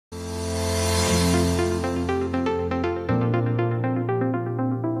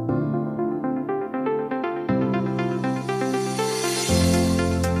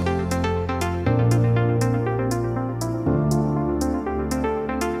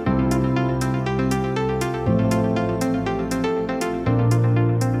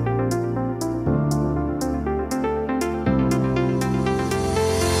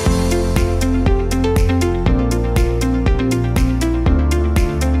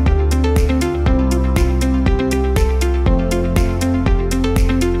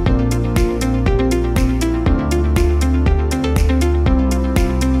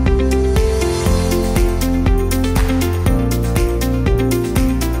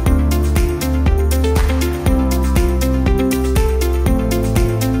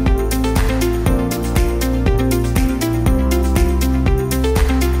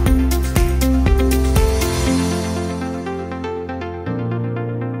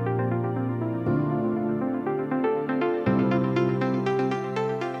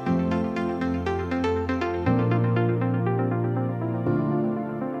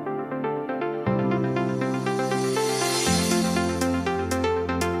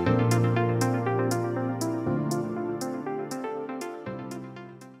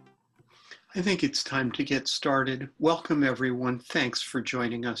I think it's time to get started. Welcome, everyone. Thanks for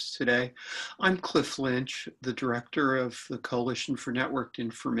joining us today. I'm Cliff Lynch, the director of the Coalition for Networked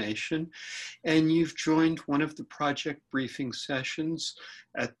Information, and you've joined one of the project briefing sessions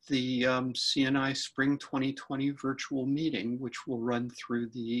at the CNI Spring 2020 virtual meeting, which will run through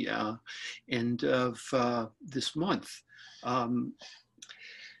the end of this month.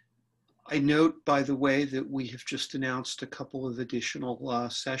 I note, by the way, that we have just announced a couple of additional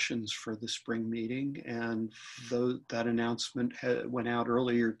sessions for the spring meeting, and that announcement went out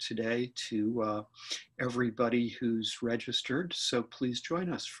earlier today to everybody who's registered, so please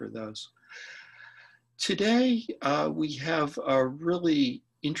join us for those. Today, we have a really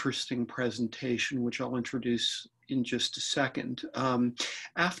interesting presentation, which I'll introduce in just a second.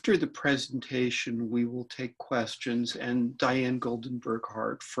 After the presentation, we will take questions, and Diane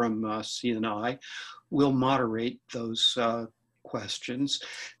Goldenberg-Hart from CNI will moderate those questions.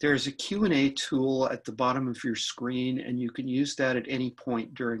 There's a Q&A tool at the bottom of your screen, and you can use that at any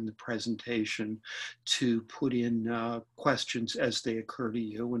point during the presentation to put in questions as they occur to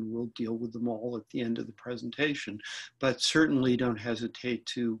you, and we'll deal with them all at the end of the presentation. But certainly don't hesitate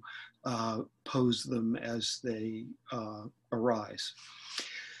to pose them as they arise.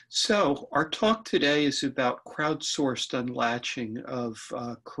 So our talk today is about crowdsourced unlatching of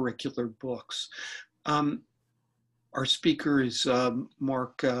curricular books. Our speaker is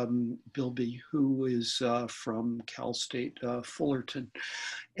Mark Bilby, who is from Cal State Fullerton.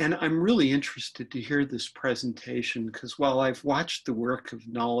 And I'm really interested to hear this presentation because while I've watched the work of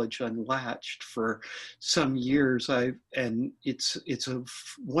Knowledge Unlatched for some years, and it's a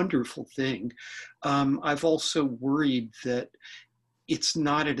wonderful thing, I've also worried that it's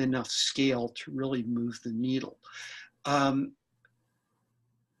not at enough scale to really move the needle.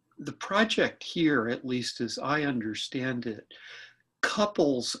 The project here, at least as I understand it,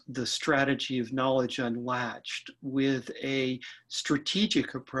 couples the strategy of Knowledge Unlatched with a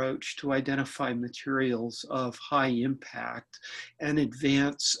strategic approach to identify materials of high impact and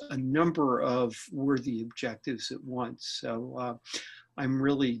advance a number of worthy objectives at once. So I'm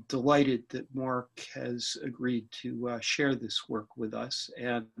really delighted that Mark has agreed to share this work with us.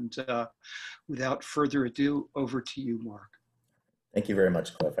 And without further ado, over to you, Mark. Thank you very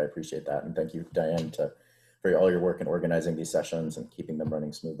much, Cliff. I appreciate that. And thank you, Diane, for all your work in organizing these sessions and keeping them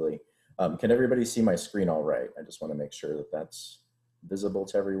running smoothly. Can everybody see my screen all right? I just want to make sure that that's visible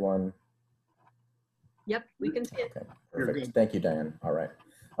to everyone. Yep, we can see it. Okay, perfect. Thank you, Diane. All right.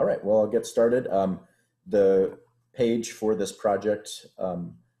 All right, well, I'll get started. The page for this project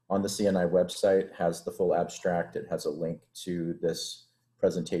on the CNI website has the full abstract. It has a link to this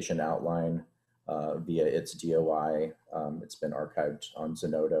presentation outline via its DOI. It's been archived on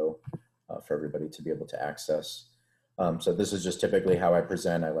Zenodo for everybody to be able to access. So this is just typically how I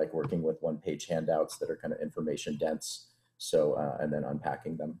present. I like working with one-page handouts that are kind of information dense, so and then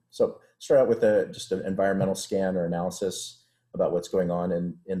unpacking them. So start out with just an environmental scan or analysis about what's going on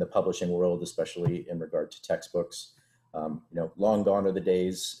in the publishing world, especially in regard to textbooks. Long gone are the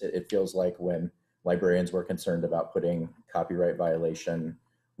days, it feels like, when librarians were concerned about putting copyright violation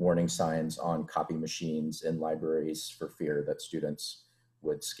warning signs on copy machines in libraries for fear that students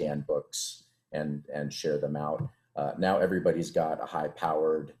would scan books and share them out. Now everybody's got a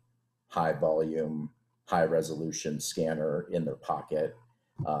high-powered, high-volume, high-resolution scanner in their pocket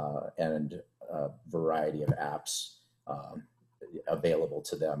and a variety of apps available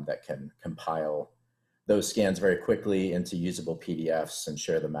to them that can compile those scans very quickly into usable PDFs and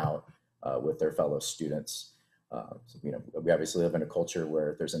share them out with their fellow students. So, we obviously live in a culture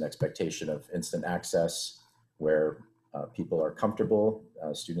where there's an expectation of instant access, where people are comfortable,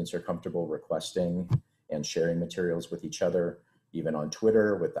 students are comfortable requesting and sharing materials with each other, even on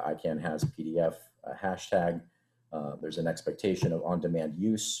Twitter with the ICANN has PDF hashtag. There's an expectation of on-demand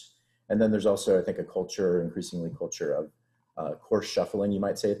use. And then there's also, I think, increasingly culture of course shuffling, you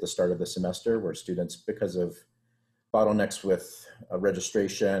might say, at the start of the semester, where students, because of bottlenecks with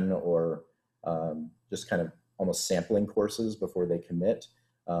registration or just kind of almost sampling courses before they commit,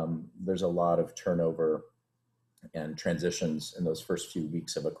 there's a lot of turnover and transitions in those first few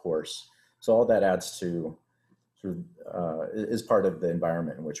weeks of a course. So all that adds to is part of the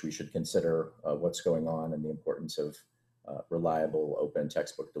environment in which we should consider what's going on and the importance of reliable open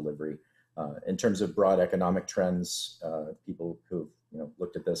textbook delivery. In terms of broad economic trends, people who've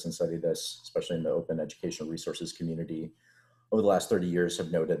looked at this and studied this, especially in the open educational resources community, over the last 30 years have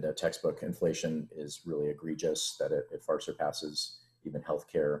noted that textbook inflation is really egregious, that it far surpasses even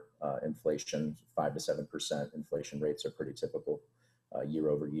healthcare inflation. 5 to 7% inflation rates are pretty typical year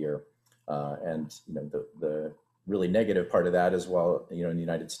over year. And the really negative part of that is, while in the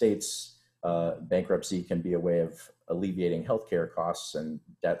United States, bankruptcy can be a way of alleviating healthcare costs and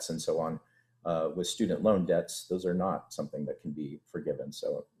debts and so on. With student loan debts, those are not something that can be forgiven.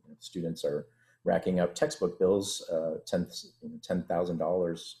 So students are racking up textbook bills,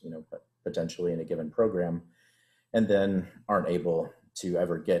 $10,000, potentially in a given program, and then aren't able to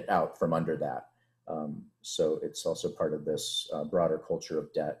ever get out from under that. So it's also part of this broader culture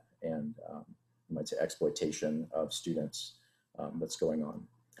of debt and you might say exploitation of students that's going on.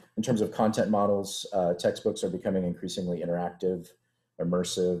 In terms of content models, textbooks are becoming increasingly interactive,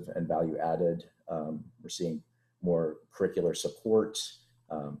 immersive, and value added. We're seeing more curricular support,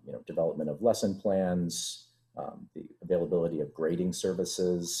 development of lesson plans, the availability of grading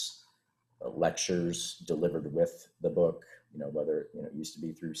services, lectures delivered with the book, whether it used to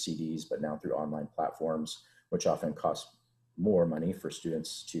be through CDs, but now through online platforms, which often cost more money for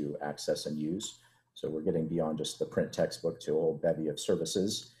students to access and use. So we're getting beyond just the print textbook to a whole bevy of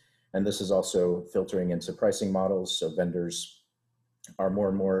services. And this is also filtering into pricing models. So vendors are more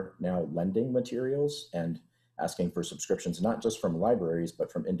and more now lending materials and asking for subscriptions, not just from libraries,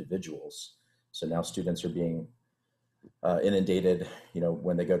 but from individuals. So now students are being inundated,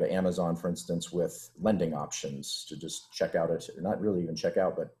 when they go to Amazon, for instance, with lending options to just check out it, not really even check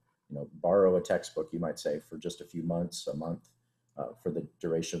out, but borrow a textbook, you might say, for just a few months, a month, for the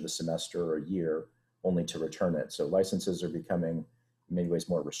duration of the semester or a year, only to return it. So licenses are becoming in many ways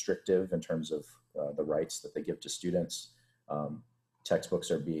more restrictive in terms of the rights that they give to students. Textbooks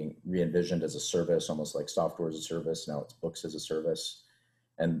are being re-envisioned as a service, almost like software as a service. Now it's books as a service.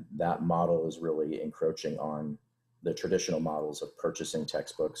 And that model is really encroaching on the traditional models of purchasing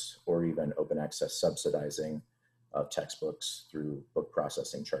textbooks or even open access subsidizing of textbooks through book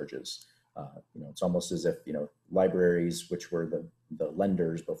processing charges. It's almost as if, libraries, which were the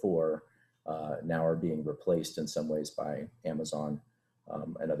lenders before, now are being replaced in some ways by Amazon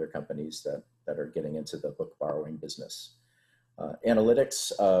and other companies that are getting into the book borrowing business.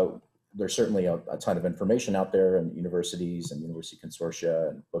 Analytics, there's certainly a ton of information out there, and universities and university consortia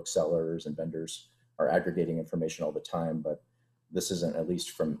and booksellers and vendors are aggregating information all the time, but this isn't, at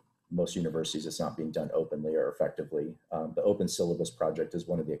least from most universities, it's not being done openly or effectively. The Open Syllabus Project is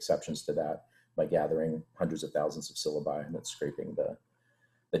one of the exceptions to that, by gathering hundreds of thousands of syllabi and then scraping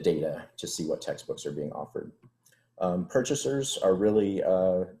the data to see what textbooks are being offered. Purchasers are really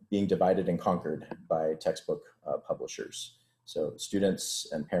being divided and conquered by textbook publishers. So students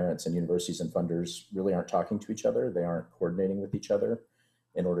and parents and universities and funders really aren't talking to each other. They aren't coordinating with each other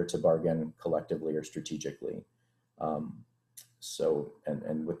in order to bargain collectively or strategically. And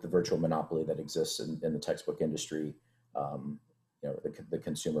with the virtual monopoly that exists in the textbook industry, the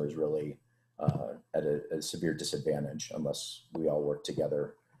consumer is really at a severe disadvantage unless we all work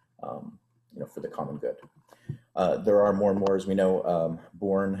together, for the common good. There are more and more, as we know,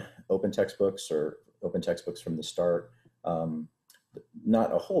 born open textbooks or open textbooks from the start.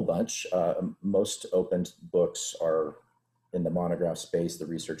 Not a whole bunch. Most open books are in the monograph space, the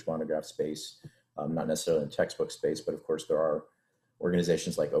research monograph space, not necessarily in the textbook space, but of course there are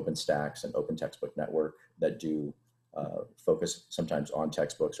organizations like OpenStax and Open Textbook Network that do focus sometimes on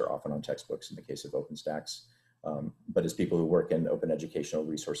textbooks or often on textbooks in the case of OpenStax. But as people who work in open educational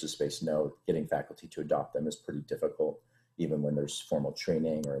resources space know, getting faculty to adopt them is pretty difficult, even when there's formal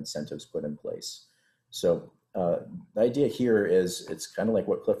training or incentives put in place. So the idea here is, it's kind of like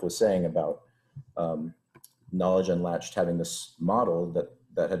what Cliff was saying about Knowledge Unlatched having this model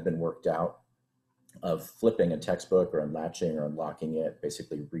that had been worked out of flipping a textbook or unlatching or unlocking it,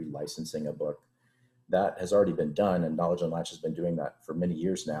 basically relicensing a book. That has already been done, and Knowledge Unlatched has been doing that for many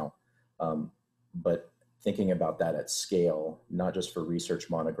years now. But thinking about that at scale, not just for research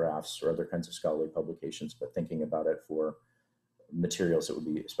monographs or other kinds of scholarly publications, but thinking about it for materials that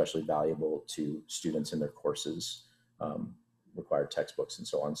would be especially valuable to students in their courses, required textbooks and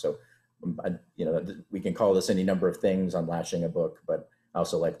so on. So, we can call this any number of things, unlatching a book, but I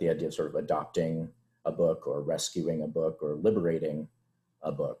also like the idea of sort of adopting a book or rescuing a book or liberating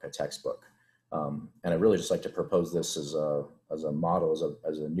a book, a textbook. And I really just like to propose this as a model,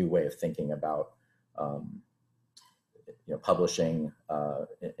 as a new way of thinking about publishing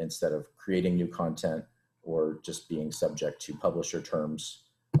instead of creating new content or just being subject to publisher terms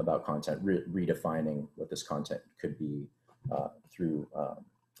about content, redefining what this content could be through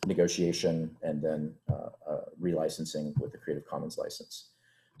negotiation and then relicensing with the Creative Commons license.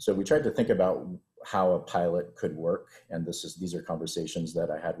 So we tried to think about how a pilot could work, and these are conversations that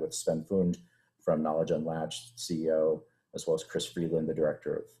I had with Sven Fund from Knowledge Unlatched, CEO, as well as Chris Freeland, the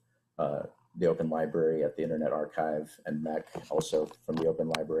director of the Open Library at the Internet Archive, and Mech, also from the Open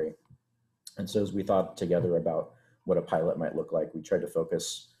Library. And so as we thought together about what a pilot might look like, we tried to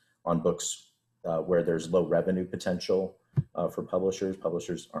focus on books where there's low revenue potential for publishers.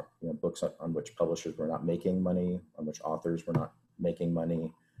 Publishers aren't, books on which publishers were not making money, on which authors were not making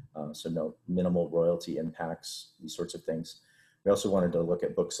money. So no minimal royalty impacts, these sorts of things. We also wanted to look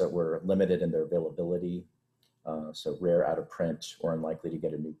at books that were limited in their availability. So rare, out of print, or unlikely to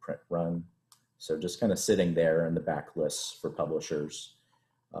get a new print run. So just kind of sitting there in the back lists for publishers.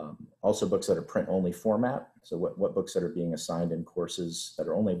 Also books that are print only format. So what books that are being assigned in courses that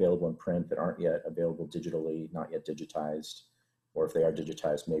are only available in print that aren't yet available digitally, not yet digitized, or if they are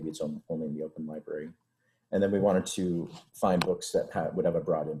digitized, maybe it's only in the open library. And then we wanted to find books that would have a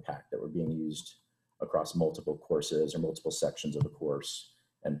broad impact, that were being used across multiple courses or multiple sections of a course,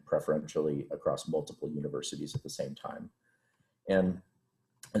 and preferentially across multiple universities at the same time. And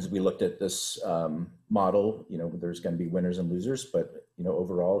as we looked at this model, there's going to be winners and losers, but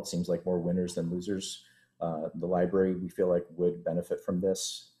overall it seems like more winners than losers. The library, we feel like, would benefit from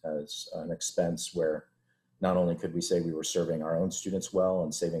this as an expense where not only could we say we were serving our own students well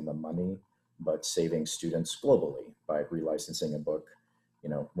and saving them money, but saving students globally by relicensing a book.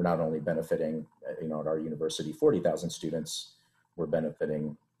 We're not only benefiting, at our university, 40,000 students, we're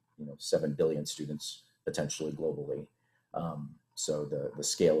benefiting, 7 billion students potentially globally. So the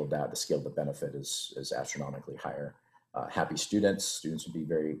scale of that, the scale of the benefit is astronomically higher. Happy students would be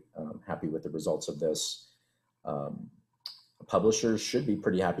very happy with the results of this. Publishers should be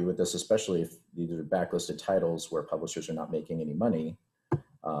pretty happy with this, especially if these are backlisted titles where publishers are not making any money,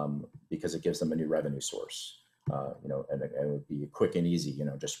 because it gives them a new revenue source. And it would be quick and easy,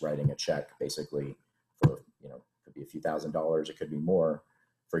 just writing a check basically for, could be a few $1,000s, it could be more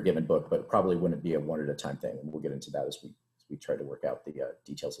for a given book, but it probably wouldn't be a one at a time thing. And we'll get into that as we try to work out the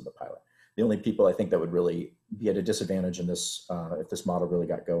details of the pilot. The only people I think that would really be at a disadvantage in this, if this model really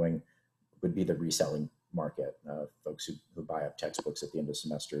got going, would be the reselling market. Folks who buy up textbooks at the end of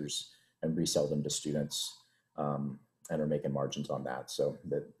semesters and resell them to students, and are making margins on that. So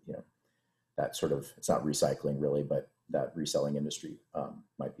that, that sort of, it's not recycling really, but that reselling industry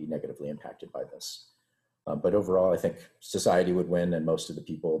might be negatively impacted by this. But overall, I think society would win, and most of the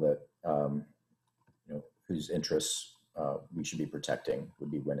people that, whose interests we should be protecting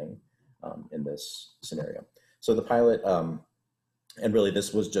would be winning in this scenario. So the pilot, and really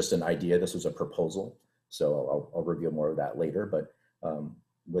this was just an idea, this was a proposal. So I'll reveal more of that later, but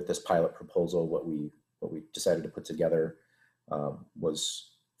with this pilot proposal, what we decided to put together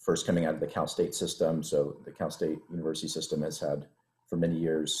was first coming out of the Cal State system. So the Cal State University system has had for many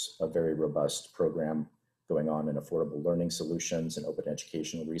years a very robust program going on in affordable learning solutions and open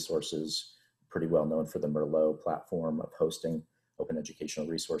educational resources, pretty well known for the Merlot platform of hosting open educational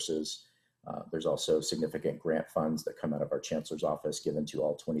resources. There's also significant grant funds that come out of our chancellor's office given to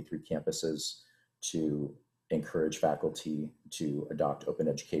all 23 campuses to encourage faculty to adopt open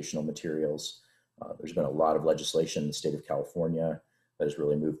educational materials. There's been a lot of legislation in the state of California that has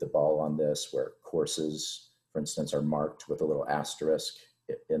really moved the ball on this, where courses, for instance, are marked with a little asterisk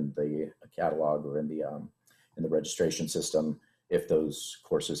in the catalog or in the registration system if those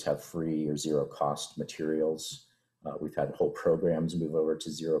courses have free or zero cost materials. We've had whole programs move over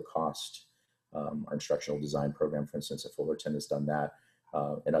to zero cost. Our instructional design program, for instance, at Fullerton has done that.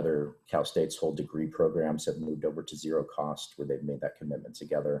 And other Cal State's whole degree programs have moved over to zero cost, where they've made that commitment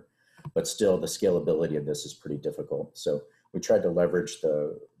together. But still, the scalability of this is pretty difficult. So we tried to leverage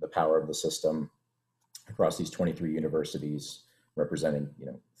the power of the system across these 23 universities, representing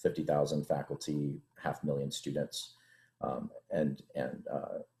 50,000 faculty, 500,000 students, and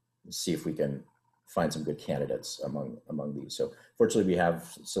see if we can find some good candidates among these. So fortunately, we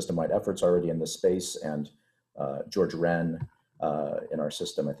have system-wide efforts already in this space, and George Wren in our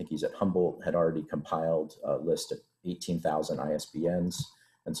system, I think he's at Humboldt, had already compiled a list of 18,000 ISBNs.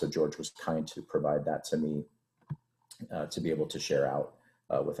 And so George was kind to provide that to me to be able to share out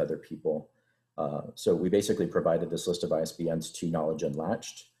with other people. So we basically provided this list of ISBNs to Knowledge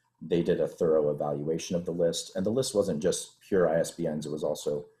Unlatched. They did a thorough evaluation of the list, and the list wasn't just pure ISBNs, it was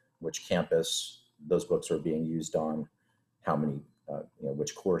also which campus those books were being used on, how many,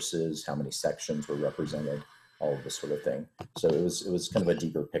 which courses, how many sections were represented, all of this sort of thing. So it was kind of a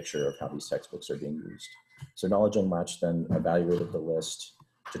deeper picture of how these textbooks are being used. So Knowledge Unlatched then evaluated the list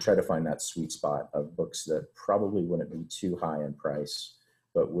to try to find that sweet spot of books that probably wouldn't be too high in price,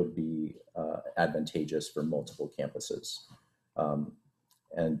 but would be advantageous for multiple campuses.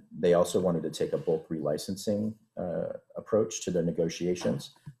 And they also wanted to take a bulk relicensing approach to their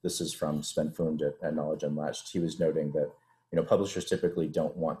negotiations. This is from Sven Fund at Knowledge Unlatched. He was noting that publishers typically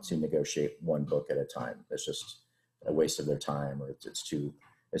don't want to negotiate one book at a time. It's just a waste of their time, or it's too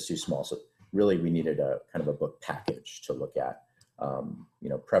small. So really, we needed a kind of a book package to look at. you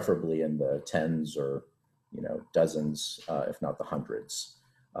know, preferably in the tens or, you know, dozens, if not the hundreds.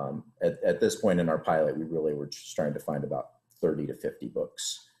 At this point in our pilot, we really were just trying to find about 30 to 50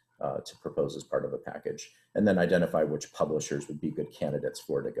 books to propose as part of a package, and then identify which publishers would be good candidates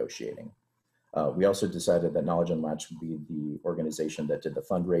for negotiating. We also decided that Knowledge Unlatched would be the organization that did the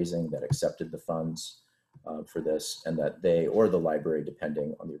fundraising, that accepted the funds for this, and that they or the library,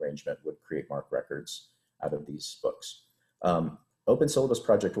 depending on the arrangement, would create MARC records out of these books. Open Syllabus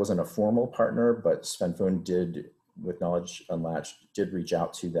Project wasn't a formal partner, but Sven Fund did, with Knowledge Unlatched, did reach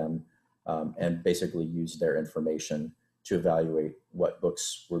out to them and basically use their information to evaluate what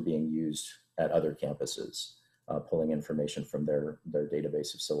books were being used at other campuses, pulling information from their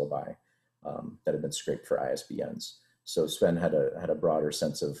database of syllabi that had been scraped for ISBNs. So Sven had a broader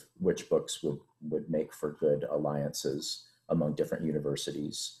sense of which books would make for good alliances among different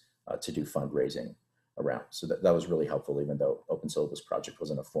universities to do fundraising around. So that was really helpful, even though Open Syllabus Project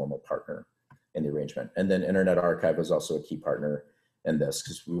wasn't a formal partner in the arrangement. And then Internet Archive was also a key partner in this,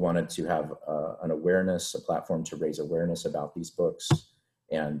 because we wanted to have an awareness, a platform to raise awareness about these books.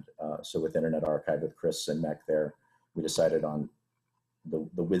 And so with Internet Archive, with Chris and Mech there, we decided on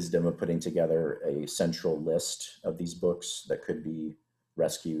the wisdom of putting together a central list of these books that could be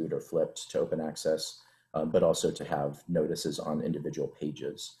rescued or flipped to open access, but also to have notices on individual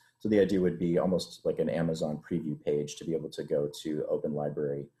pages. So the idea would be almost like an Amazon preview page to be able to go to Open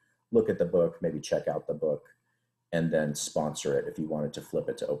Library, look at the book, maybe check out the book, and then sponsor it if you wanted to flip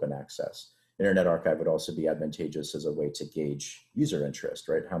it to open access. Internet Archive would also be advantageous as a way to gauge user interest,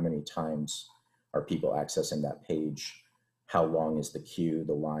 right? How many times are people accessing that page? How long is the queue,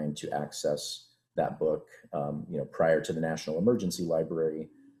 the line to access that book? You know, prior to the National Emergency Library,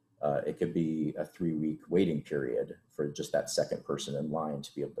 it could be a 3-week waiting period for just that second person in line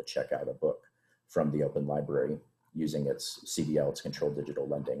to be able to check out a book from the Open Library using its CDL, its Controlled Digital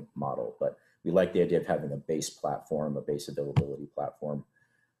Lending model. But we like the idea of having a base platform, a base availability platform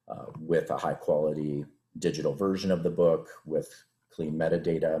with a high quality digital version of the book with clean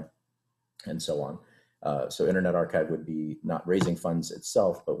metadata and so on. So Internet Archive would be not raising funds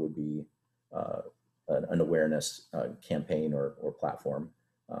itself, but would be an awareness campaign or platform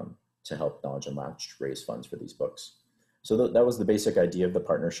to help Knowledge Unlatched raise funds for these books. So that was the basic idea of the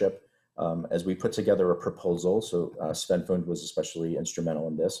partnership. As we put together a proposal, so Sven Fund was especially instrumental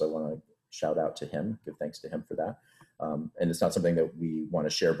in this. So I want to shout out to him, give thanks to him for that. And it's not something that we want to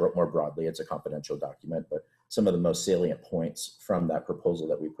share more broadly. It's a confidential document, but some of the most salient points from that proposal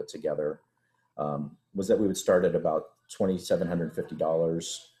that we put together was that we would start at about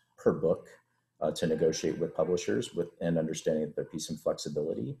 $2,750 per book to negotiate with publishers, and understanding that there'd be some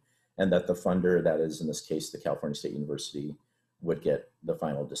flexibility, and that the funder, that is in this case the California State University, would get the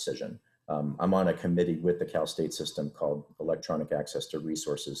final decision. I'm on a committee with the Cal State system called Electronic Access to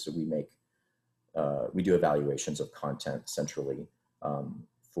Resources. So we do evaluations of content centrally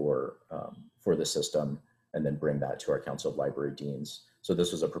for the system, and then bring that to our Council of Library Deans. So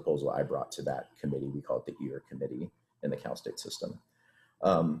this was a proposal I brought to that committee. We call it the EAR committee in the Cal State system.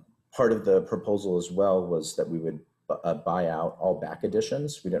 Part of the proposal as well was that we would buy out all back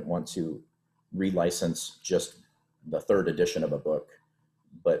editions. We didn't want to relicense just the third edition of a book,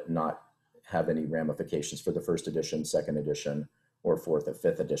 but not have any ramifications for the first edition, second edition, or fourth or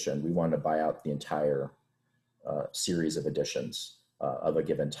fifth edition. We wanted to buy out the entire series of editions of a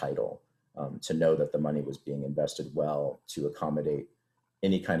given title to know that the money was being invested well to accommodate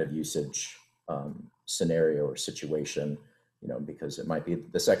any kind of usage scenario or situation, you know, because it might be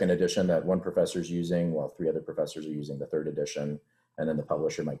the second edition that one professor is using while 3 other professors are using the third edition, and then the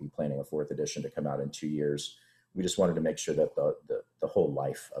publisher might be planning a fourth edition to come out in 2 years. We just wanted to make sure that the whole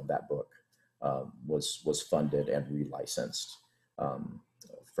life of that book was funded and relicensed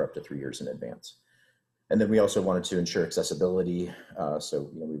for up to 3 years in advance. And then we also wanted to ensure accessibility.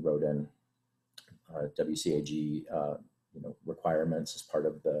 So, you know, we wrote in WCAG, you know, requirements as part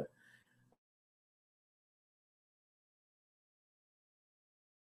of the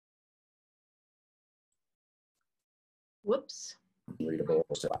Whoops. readable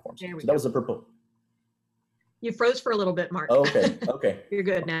platforms. There we So go. that was the proposal. You froze for a little bit, Mark. Oh, okay, okay. You're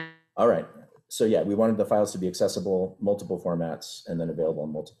good now. All right. So yeah, we wanted the files to be accessible, multiple formats, and then available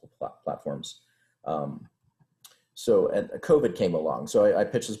on multiple platforms. And COVID came along. So I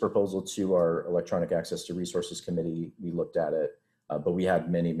pitched this proposal to our Electronic Access to Resources Committee. We looked at it, but we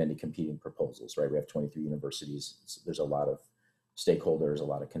had many, many competing proposals, right? We have 23 universities. There's a lot of stakeholders, a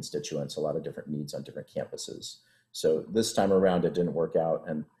lot of constituents, a lot of different needs on different campuses. So this time around, it didn't work out.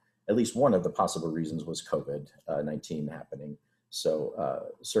 And at least one of the possible reasons was COVID-19 happening. So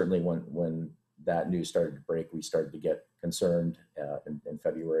certainly when that news started to break, we started to get concerned in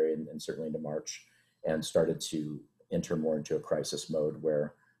February and certainly into March, and started to enter more into a crisis mode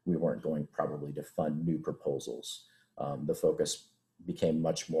where we weren't going probably to fund new proposals. The focus became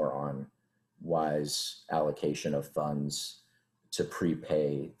much more on wise allocation of funds to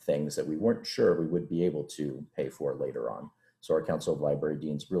prepay things that we weren't sure we would be able to pay for later on. So our Council of Library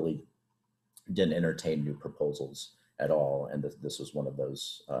Deans really didn't entertain new proposals at all. And this was one of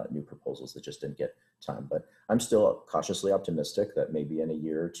those new proposals that just didn't get time. But I'm still cautiously optimistic that maybe in a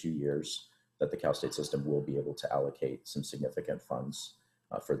year or 2 years that the Cal State system will be able to allocate some significant funds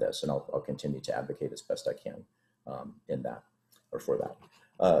for this. And I'll continue to advocate as best I can in that, or for that.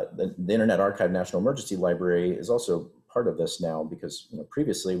 The Internet Archive National Emergency Library is also part of this now because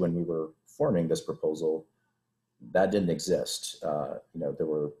previously when we were forming this proposal, that didn't exist. There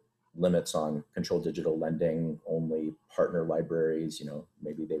were limits on controlled digital lending, only partner libraries,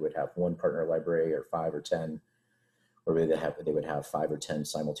 maybe they would have one partner library or 5 or 10, or maybe they would have 5 or 10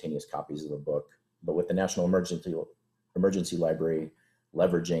 simultaneous copies of a book. But with the National Emergency Library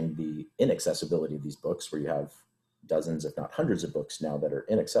leveraging the inaccessibility of these books, where you have dozens, if not hundreds of books now that are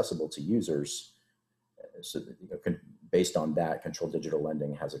inaccessible to users, so based on that, controlled digital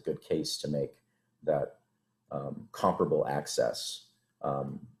lending has a good case to make that comparable access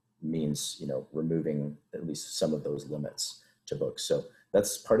means removing at least some of those limits to books. So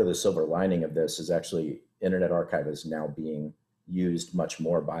that's part of the silver lining of this, is actually Internet Archive is now being used much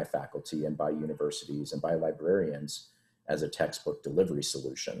more by faculty and by universities and by librarians as a textbook delivery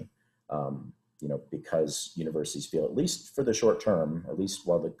solution. Because universities feel, at least for the short term, at least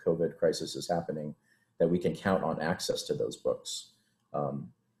while the COVID crisis is happening, that we can count on access to those books.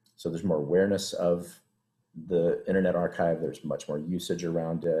 So there's more awareness of the Internet Archive, there's much more usage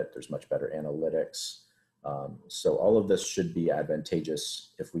around it, there's much better analytics. So all of this should be advantageous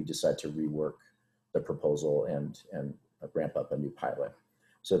if we decide to rework the proposal and ramp up a new pilot.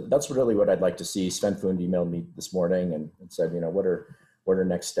 So that's really what I'd like to see. Sven Fund emailed me this morning and said, what are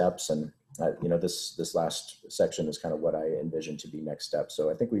next steps? And this last section is kind of what I envision to be next steps. So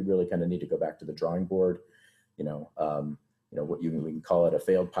I think we really kind of need to go back to the drawing board. We can call it a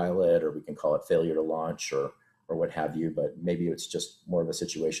failed pilot, or we can call it failure to launch, or what have you. But maybe it's just more of a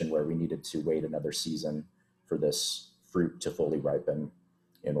situation where we needed to wait another season for this fruit to fully ripen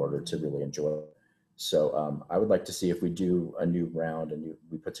in order to really enjoy it. So I would like to see if we do a new round and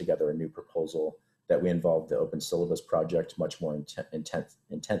we put together a new proposal, that we involve the Open Syllabus Project much more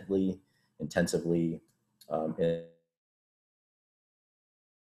intensively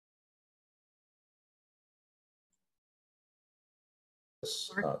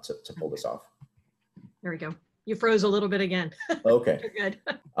to pull this off. There we go. You froze a little bit again. Okay. You're good.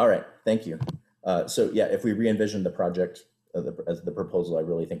 All right. Thank you. So yeah, if we re-envision the project, as the proposal, I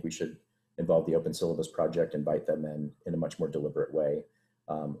really think we should involve the Open Syllabus Project, invite them in a much more deliberate way.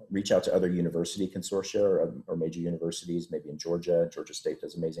 Reach out to other university consortia or major universities, maybe in Georgia. Georgia State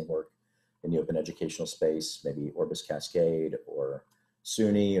does amazing work in the open educational space, maybe Orbis Cascade or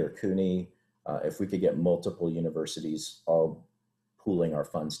SUNY or CUNY. If we could get multiple universities all pooling our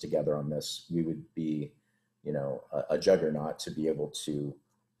funds together on this, we would be, a juggernaut to be able to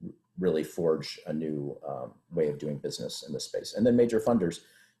really forge a new way of doing business in this space. And then major funders,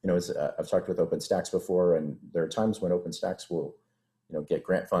 I've talked with OpenStax before, and there are times when OpenStax will, get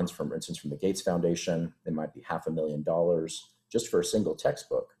grant funds from, for instance, from the Gates Foundation. It might be $500,000 just for a single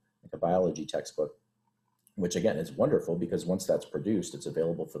textbook, like a biology textbook, which again is wonderful because once that's produced, it's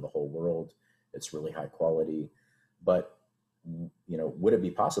available for the whole world. It's really high quality. But would it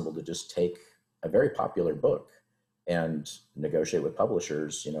be possible to just take a very popular book and negotiate with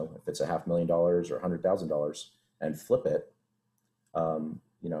publishers, if it's $500,000 or $100,000, and flip it,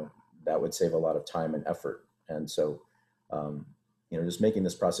 that would save a lot of time and effort. And so, just making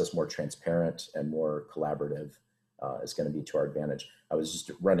this process more transparent and more collaborative is going to be to our advantage. I was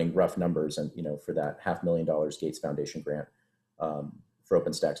just running rough numbers, and for that $500,000 Gates Foundation grant for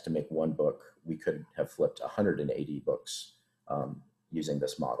OpenStax to make one book, we could have flipped 180 books using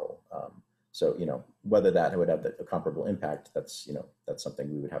this model. So whether that would have a comparable impact, that's something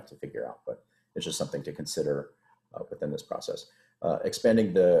we would have to figure out. But it's just something to consider within this process.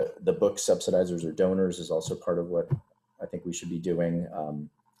 Expanding the book subsidizers or donors is also part of what I think we should be doing.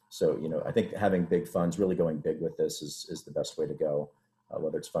 So, I think having big funds, really going big with this is the best way to go,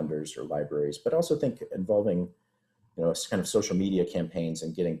 whether it's funders or libraries, but I also think involving, kind of social media campaigns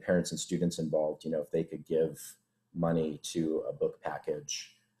and getting parents and students involved, if they could give money to a book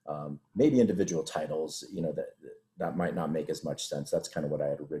package, maybe individual titles, that might not make as much sense. That's kind of what I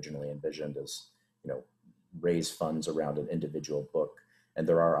had originally envisioned is, raise funds around an individual book. And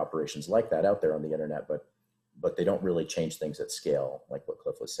there are operations like that out there on the internet, but but they don't really change things at scale, like what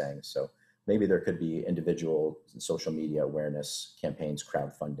Cliff was saying. So maybe there could be individual social media awareness campaigns,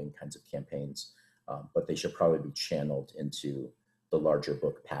 crowdfunding kinds of campaigns, but they should probably be channeled into the larger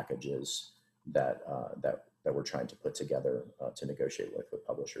book packages that we're trying to put together to negotiate with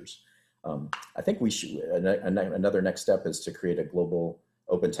publishers. I think we should, another next step is to create a global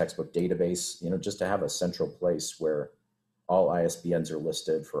open textbook database, just to have a central place where all ISBNs are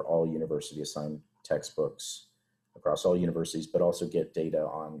listed for all university assigned textbooks across all universities, but also get data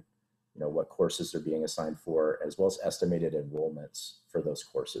on what courses they're being assigned for, as well as estimated enrollments for those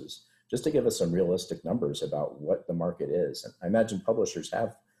courses, just to give us some realistic numbers about what the market is. And I imagine publishers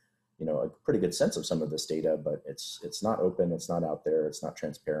have a pretty good sense of some of this data, but it's not open, it's not out there, it's not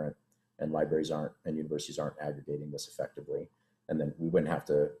transparent, and libraries aren't and universities aren't aggregating this effectively. And then we wouldn't have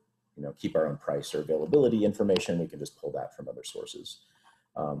to keep our own price or availability information. We can just pull that from other sources.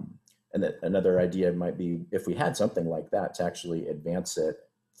 And then another idea might be, if we had something like that, to actually advance it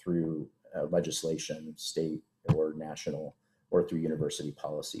through legislation, state or national, or through university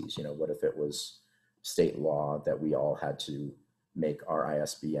policies. What if it was state law that we all had to make our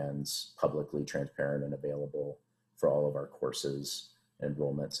ISBNs publicly transparent and available for all of our courses and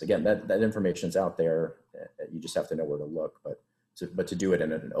enrollments? Again, that information's out there. You just have to know where to look, but to do it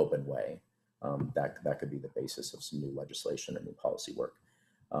in an open way, that could be the basis of some new legislation and new policy work.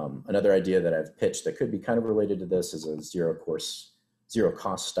 Another idea that I've pitched that could be kind of related to this is a zero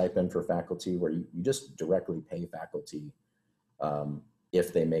cost stipend for faculty, where you just directly pay faculty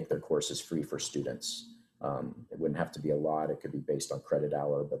if they make their courses free for students. It wouldn't have to be a lot. It could be based on credit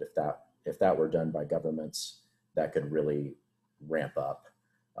hour, but if that were done by governments, that could really ramp up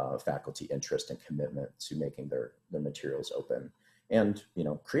faculty interest and commitment to making their materials open, and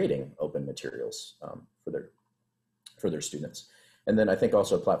creating open materials for their students. And then I think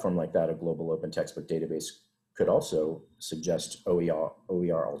also a platform like that, a global open textbook database, could also suggest OER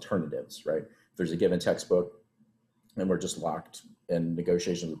alternatives, right? If there's a given textbook and we're just locked in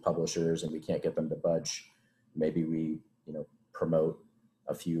negotiations with publishers and we can't get them to budge, maybe we promote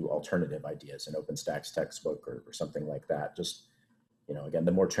a few alternative ideas, an OpenStax textbook or something like that. Just again,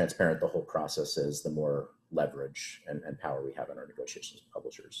 the more transparent the whole process is, the more leverage and power we have in our negotiations with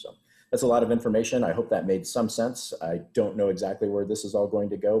publishers. So that's a lot of information. I hope that made some sense. I don't know exactly where this is all going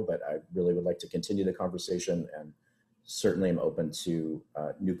to go, but I really would like to continue the conversation, and certainly am open to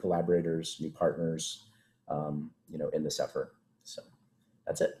new collaborators, new partners, in this effort. So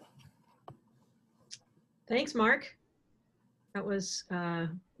that's it. Thanks, Mark. That was a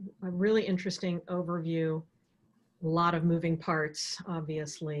really interesting overview. A lot of moving parts,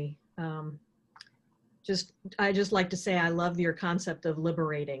 obviously. I just like to say I love your concept of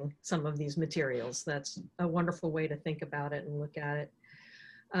liberating some of these materials. That's a wonderful way to think about it and look at it.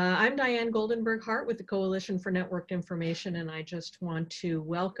 I'm Diane Goldenberg-Hart with the Coalition for Networked Information, and I just want to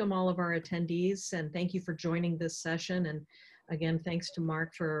welcome all of our attendees and thank you for joining this session. And again, thanks to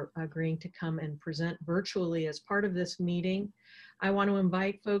Mark for agreeing to come and present virtually as part of this meeting. I want to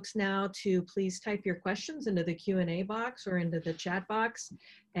invite folks now to please type your questions into the Q&A box or into the chat box,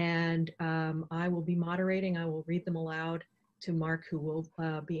 and I will be moderating. I will read them aloud to Mark, who will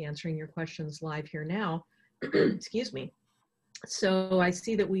be answering your questions live here now. Excuse me. So I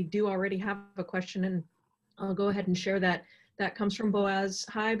see that we do already have a question, and I'll go ahead and share that. That comes from Boaz.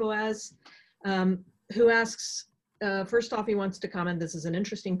 Hi, Boaz, who asks, first off, he wants to comment, this is an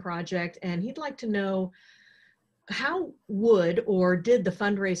interesting project, and he'd like to know, how would or did the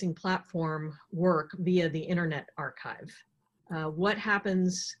fundraising platform work via the Internet Archive? What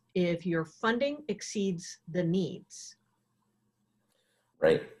happens if your funding exceeds the needs?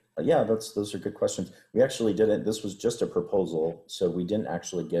 Right. Yeah, those are good questions. We actually didn't, this was just a proposal, so we didn't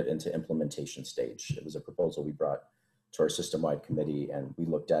actually get into implementation stage. It was a proposal we brought to our system-wide committee, and we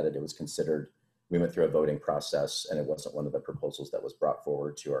looked at it. It was considered, we went through a voting process, and it wasn't one of the proposals that was brought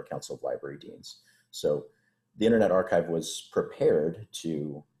forward to our Council of Library Deans. So the Internet Archive was prepared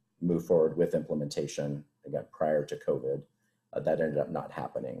to move forward with implementation, again, prior to COVID. That ended up not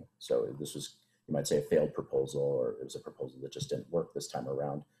happening. So this was, you might say, a failed proposal, or it was a proposal that just didn't work this time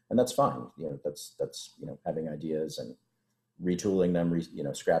around. And that's fine. That's having ideas and retooling them,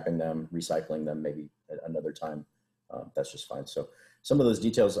 scrapping them, recycling them maybe at another time. That's just fine. So some of those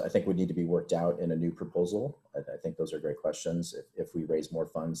details I think would need to be worked out in a new proposal. I think those are great questions. If we raise more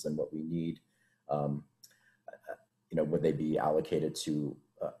funds than what we need, would they be allocated to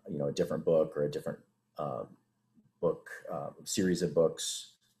a different book or a different series of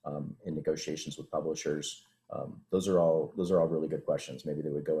books in negotiations with publishers? Those are all really good questions. Maybe they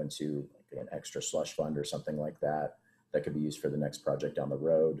would go into an extra slush fund or something like that that could be used for the next project down the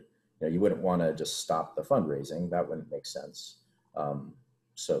road. you know, you wouldn't want to just stop the fundraising. That wouldn't make sense.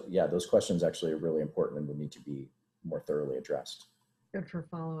 So yeah, those questions actually are really important and would need to be more thoroughly addressed. Good for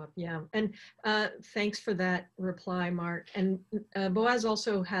follow-up, yeah. And thanks for that reply, Mark. And Boaz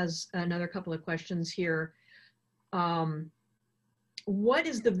also has another couple of questions here. What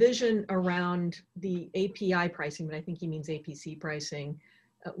is the vision around the API pricing? But I think he means APC pricing.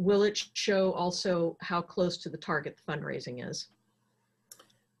 Will it show also how close to the target the fundraising is?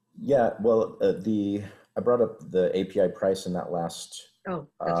 Yeah, well, I brought up the API price in that last,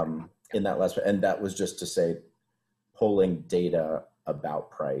 and that was just to say, pulling data about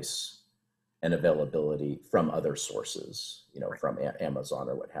price and availability from other sources, you know, right, from Amazon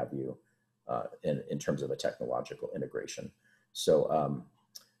or what have you, in terms of a technological integration. So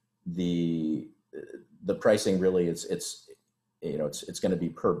the pricing really is, it's going to be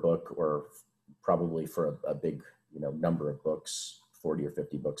per book, or probably for a big, you know, number of books, 40 or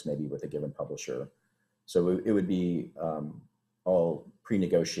 50 books maybe with a given publisher. So it would be all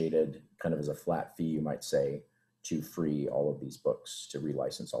pre-negotiated, kind of as a flat fee, you might say, to free all of these books, to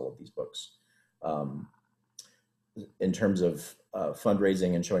relicense all of these books. In terms of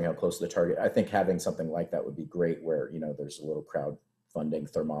fundraising and showing how close to the target, I think having something like that would be great, where, you know, there's a little crowdfunding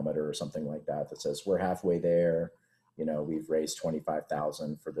thermometer or something like that that says we're halfway there. You know, we've raised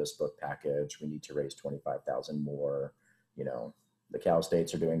 25,000 for this book package. We need to raise 25,000 more. You know, the Cal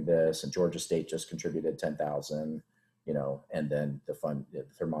states are doing this, and Georgia State just contributed 10,000. You know, and then the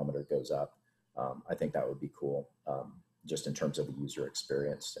thermometer goes up. I think that would be cool, just in terms of the user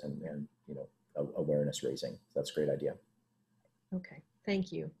experience and you know, awareness raising. That's a great idea. Okay,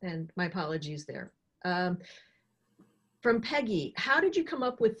 thank you. And my apologies there. From Peggy, how did you come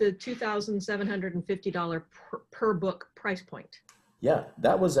up with the $2,750 per book price point? Yeah,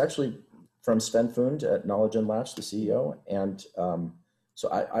 that was actually from Sven Fund at Knowledge Unlatched, the CEO. And so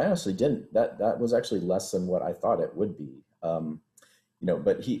I honestly didn't, that was actually less than what I thought it would be. You know,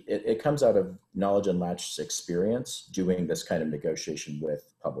 but it comes out of Knowledge Unlatched's experience doing this kind of negotiation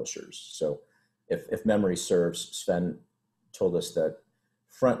with publishers. So if memory serves, Sven told us that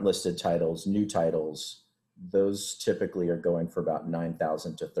front listed titles, new titles, those typically are going for about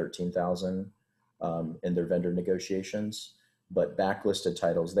 9,000 to 13,000 in their vendor negotiations. But backlisted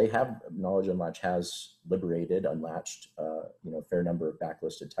titles, they have, Knowledge Unlatched has liberated, unlatched, you know, a fair number of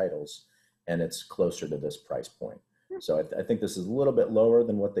backlisted titles, and it's closer to this price point. So I think this is a little bit lower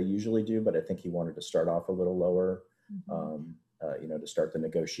than what they usually do, but I think he wanted to start off a little lower, you know, to start the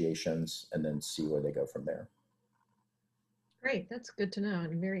negotiations and then see where they go from there. Great, that's good to know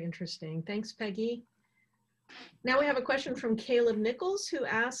and very interesting. Thanks, Peggy. Now we have a question from Caleb Nichols, who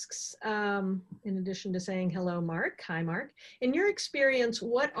asks, in addition to saying hello, Mark, hi, Mark, in your experience,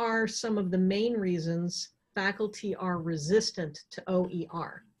 what are some of the main reasons faculty are resistant to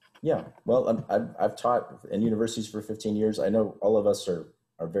OER? Yeah, well, I've taught in universities for 15 years. I know all of us are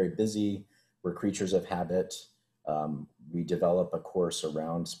very busy. We're creatures of habit. We develop a course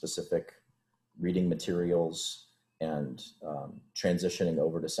around specific reading materials, and transitioning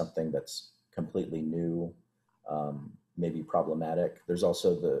over to something that's completely new may be problematic. There's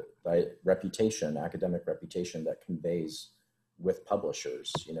also the reputation, academic reputation, that conveys with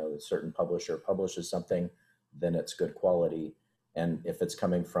publishers. You know, a certain publisher publishes something, then it's good quality. And if it's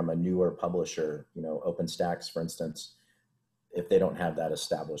coming from a newer publisher, you know, OpenStax, for instance, if they don't have that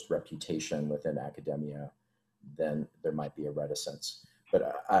established reputation within academia, then there might be a reticence.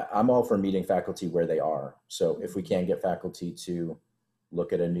 But I'm all for meeting faculty where they are. So if we can get faculty to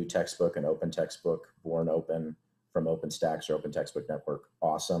look at a new textbook, an open textbook, born open from OpenStax or Open Textbook Network,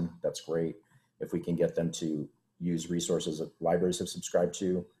 awesome, that's great. If we can get them to use resources that libraries have subscribed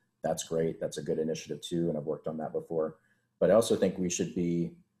to, that's great. That's a good initiative too, and I've worked on that before. But I also think we should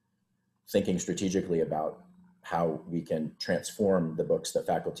be thinking strategically about how we can transform the books that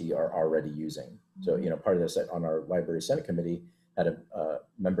faculty are already using. So, you know, part of this on our library Senate committee had a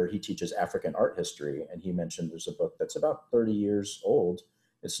member, he teaches African art history, and he mentioned there's a book that's about 30 years old.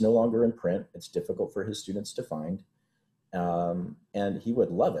 It's no longer in print. It's difficult for his students to find. And he would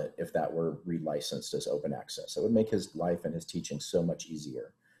love it if that were relicensed as open access. It would make his life and his teaching so much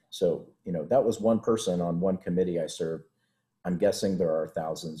easier. So, you know, that was one person on one committee I served. I'm guessing there are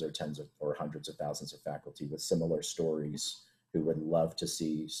thousands or tens of or hundreds of thousands of faculty with similar stories who would love to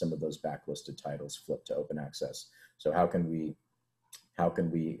see some of those backlisted titles flip to open access. So how can we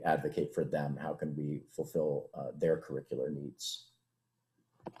advocate for them? How can we fulfill their curricular needs?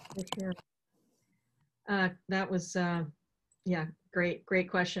 For sure. That was, yeah, great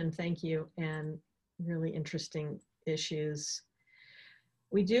question. Thank you. And really interesting issues.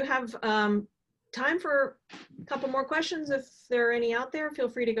 We do have time for a couple more questions. If there are any out there, feel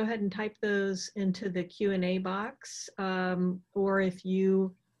free to go ahead and type those into the Q&A box. Or if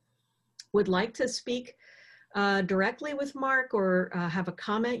you would like to speak directly with Mark or have a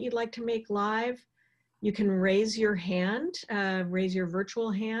comment you'd like to make live, you can raise your hand, raise your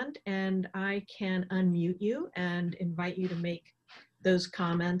virtual hand, and I can unmute you and invite you to make those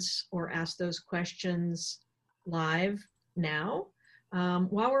comments or ask those questions live now.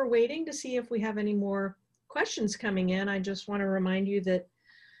 While we're waiting to see if we have any more questions coming in, I just want to remind you that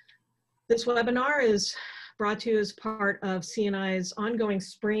this webinar is brought to you as part of CNI's ongoing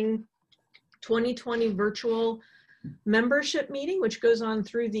spring 2020 virtual membership meeting, which goes on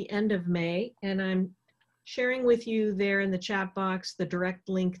through the end of May. And I'm sharing with you there in the chat box the direct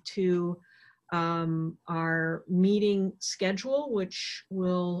link to our meeting schedule, which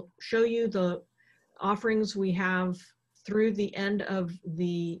will show you the offerings we have through the end of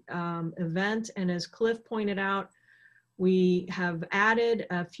the event. And as Cliff pointed out, we have added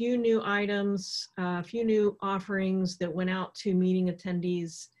a few new items, a few new offerings that went out to meeting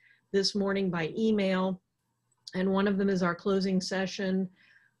attendees this morning by email. And one of them is our closing session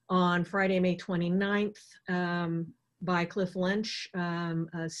on Friday, May 29th by Cliff Lynch,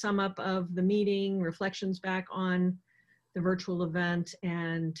 a sum up of the meeting, reflections back on the virtual event,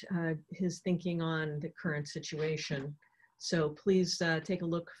 and his thinking on the current situation. So please take a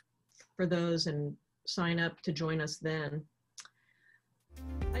look for those and sign up to join us then.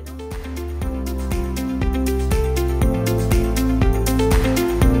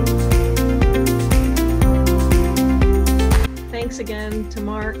 Thanks again to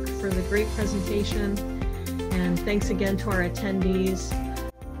Mark for the great presentation, and thanks again to our attendees.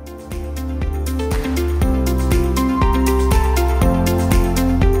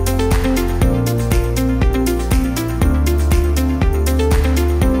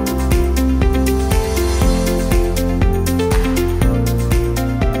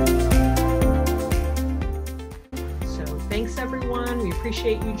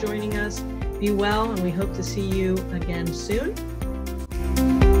 Appreciate you joining us. Be well, and we hope to see you again soon.